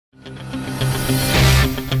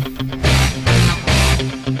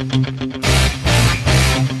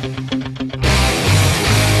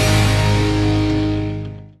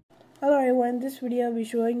video, I'll be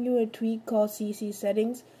showing you a tweak called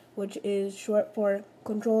CCSettings, which is short for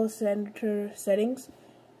Control Center Settings,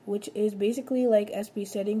 which is basically like SP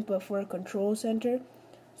settings but for a control center.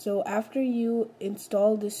 So after you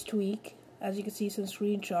install this tweak, as you can see some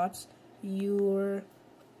screenshots, your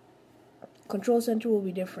control center will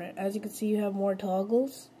be different. As you can see, you have more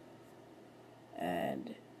toggles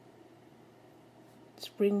and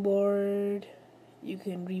springboard. You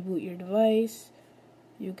can reboot your device,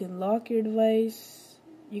 you can lock your device,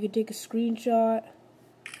 you can take a screenshot,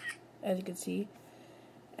 as you can see,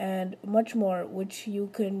 and much more, which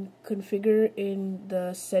you can configure in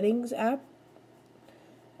the settings app.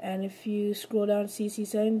 And if you scroll down to CC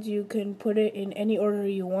settings, you can put it in any order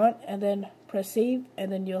you want and then press save,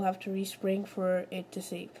 and then you'll have to respring for it to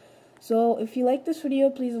save. So if you like this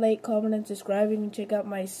video, please like, comment, and subscribe. You can check out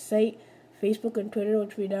my site, Facebook, and Twitter,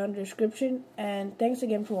 which will be down in the description. And thanks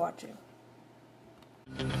again for watching.